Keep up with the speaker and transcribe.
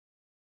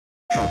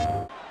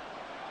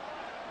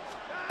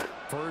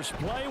First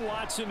play,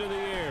 Watson to the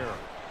air.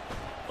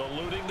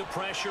 Eluding the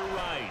pressure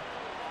right.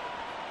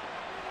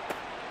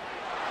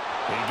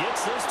 He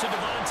gets this to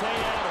Davante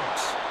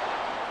Adams.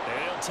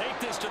 And he'll take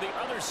this to the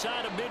other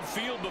side of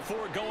midfield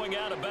before going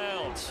out of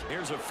bounds.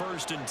 Here's a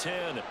 1st and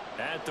 10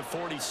 at the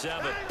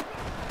 47.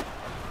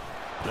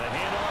 The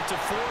handoff to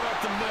Ford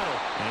up the middle.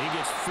 And he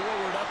gets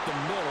forward up the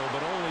middle,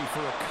 but only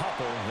for a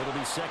couple. It'll be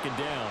 2nd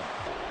down.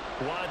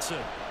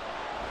 Watson.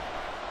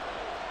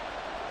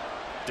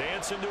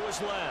 Dancing to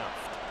his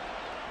left.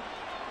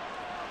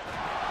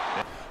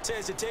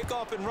 Says to take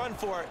off and run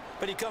for it,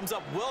 but he comes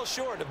up well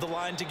short of the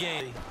line to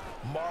gain.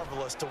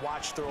 Marvelous to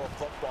watch throw a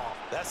football.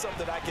 That's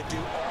something I could do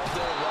all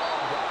day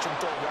long, watch him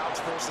throw routes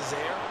versus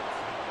air.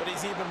 But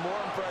he's even more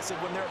impressive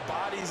when there are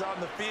bodies on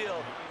the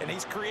field, and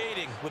he's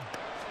creating with...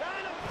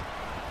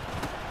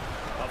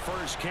 A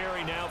first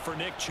carry now for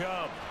Nick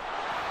Chubb.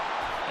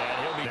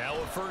 And he'll be now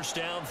a 1st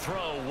down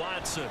throw,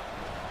 Watson.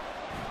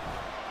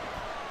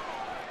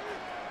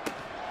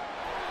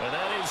 And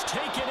that is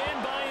taken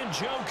in by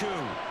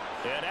Njoku.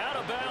 And out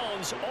of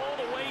bounds all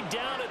the way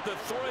down at the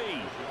 3.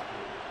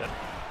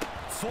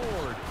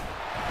 Ford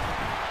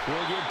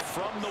will get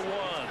from the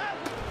 1.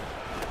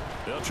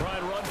 They'll try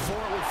and run for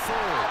it with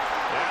Ford.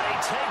 And he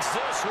takes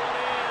this one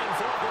in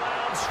for a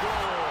ground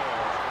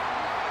score.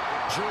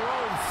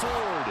 Jerome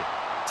Ford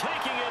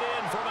taking it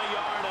in from a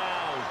yard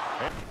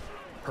out.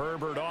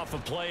 Herbert off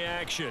of play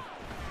action.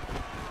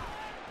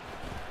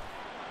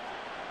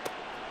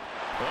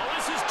 Well,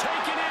 this is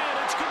taken in.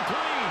 It's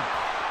complete.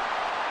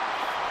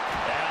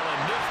 Allen,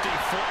 nifty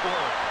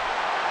footwork.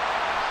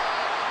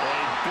 A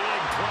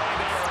big play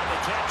there on the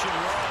catch and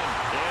run.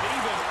 And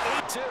even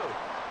 8-2.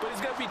 But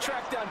he's going to be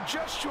tracked down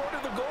just short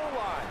of the goal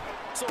line.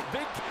 So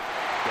big.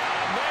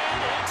 And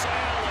then it's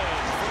Allen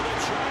for the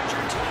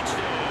Charger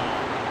touchdown.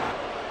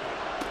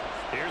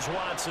 Here's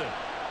Watson.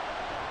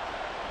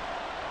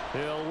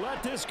 He'll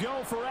let this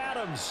go for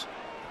Adams.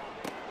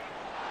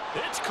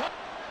 It's caught.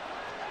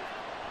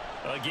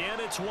 Again,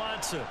 it's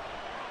Watson.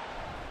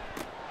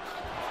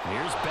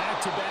 Here's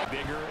back-to-back.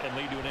 Bigger and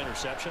lead to an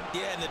interception.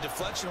 Yeah, and the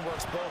deflection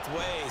works both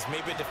ways.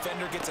 Maybe a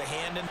defender gets a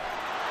hand in.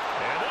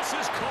 And this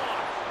is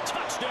caught.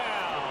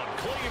 Touchdown,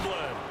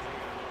 Cleveland.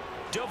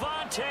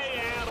 Davante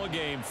Adams.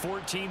 Game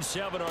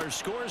 14-7 our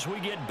scores. We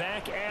get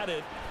back at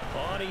it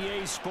on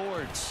EA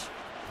Sports.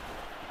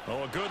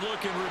 Oh, a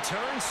good-looking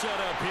return set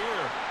up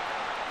here.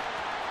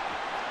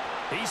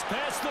 He's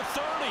past the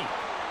 30.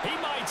 He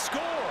might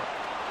score.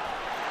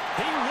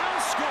 He will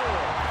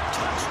score.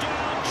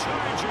 Touchdown,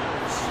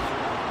 Chargers.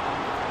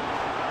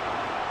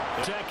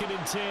 2nd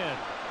and 10.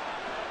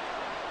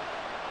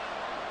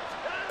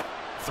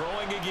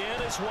 Throwing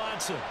again is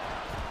Watson.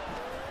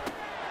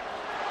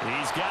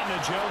 He's got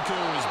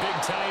Njoku, his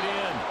big tight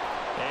end.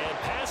 And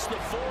past the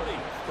 40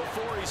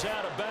 before he's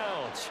out of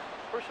bounds.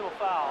 Personal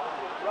foul,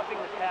 roughing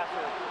the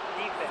passer,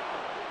 defense.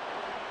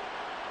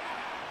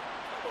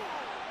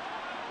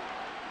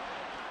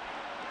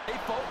 Stay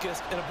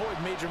focused and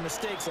avoid major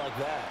mistakes like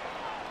that.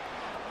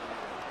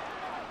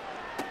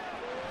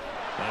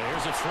 Now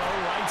here's a throw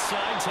right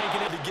side,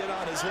 taking it to get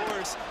on his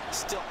horse.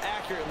 Still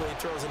accurately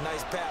throws a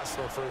nice pass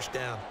for a 1st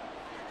down.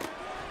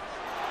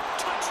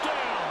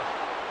 Touchdown!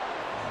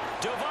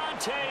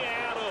 Davante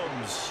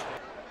Adams.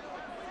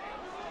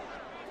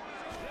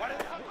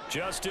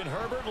 Justin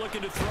Herbert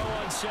looking to throw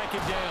on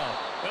 2nd down.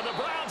 And the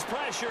Browns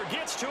pressure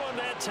gets to him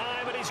that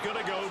time, and he's going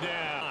to go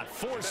down.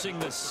 Forcing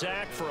the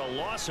sack for a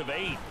loss of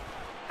 8.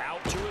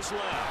 Out to his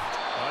left.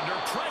 Under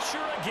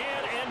pressure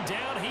again, and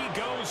down he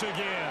goes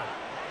again.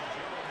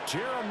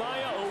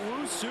 Jeremiah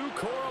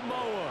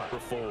Owusu-Koramoah for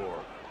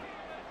 4.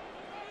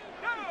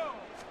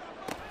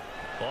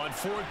 On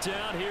 4th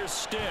down, here's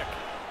Stick.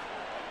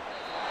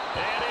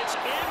 And it's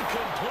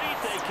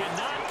incomplete. They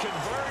cannot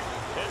convert.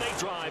 And they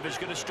drive is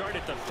going to start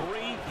at the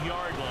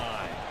 3-yard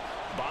line.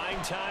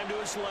 Buying time to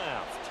his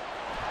left.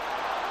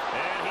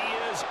 And he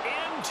is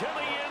into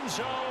the end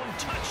zone.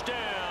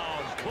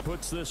 Touchdown.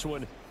 Puts this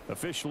one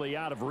officially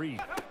out of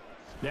reach.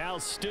 Now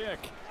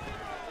Stick.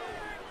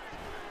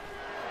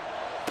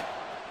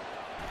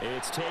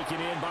 It's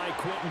taken in by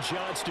Quentin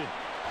Johnston.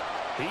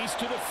 He's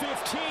to the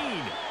 15.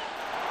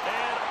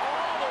 And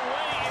all the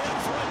way in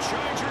for a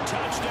Charger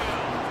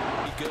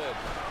touchdown. Be good.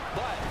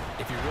 But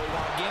if you really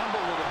want to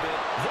gamble a little bit.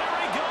 There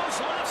he goes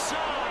left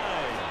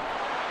side.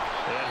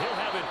 And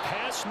he'll have it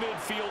past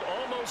midfield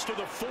almost to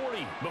the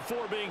 40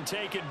 before being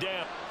taken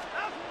down.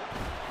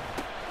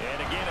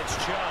 And again, it's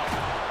Chubb.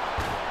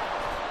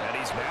 And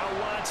he's now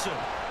Watson.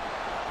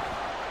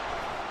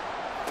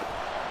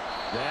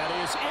 That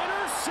is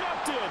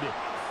intercepted.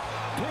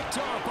 Picked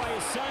off by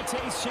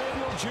Asante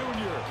Samuel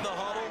Jr. The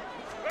huddle,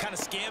 kind of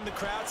scan the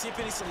crowd, see if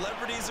any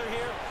celebrities are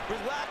here.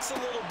 Relax a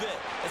little bit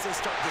as they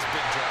start this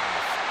big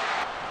drive.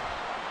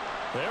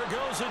 There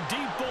goes a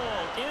deep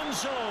ball, end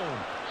zone.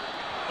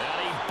 And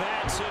he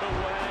bats it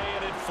away,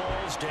 and it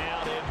falls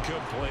down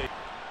incomplete.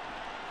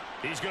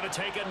 He's going to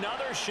take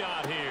another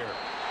shot here.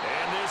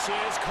 And this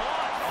is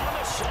caught on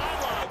the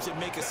sideline. sometimes it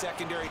make a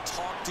secondary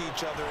talk to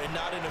each other and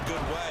not in a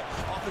good way,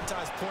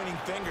 oftentimes pointing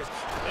fingers.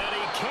 And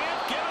he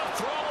can't get a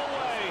throw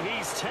away.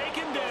 He's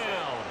taken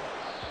down.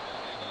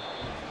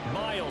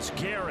 Myles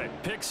Garrett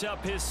picks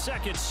up his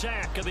second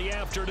sack of the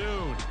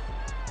afternoon.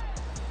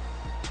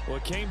 Well,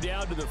 it came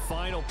down to the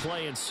final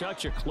play in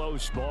such a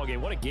close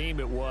ballgame. What a game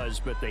it was,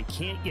 but they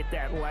can't get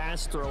that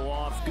last throw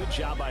off. Good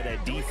job by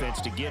that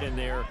defense to get in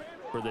there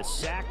for the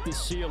sack to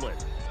seal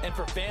it. And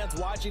for fans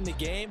watching the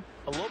game,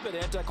 a little bit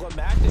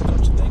anticlimactic,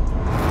 don't you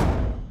think?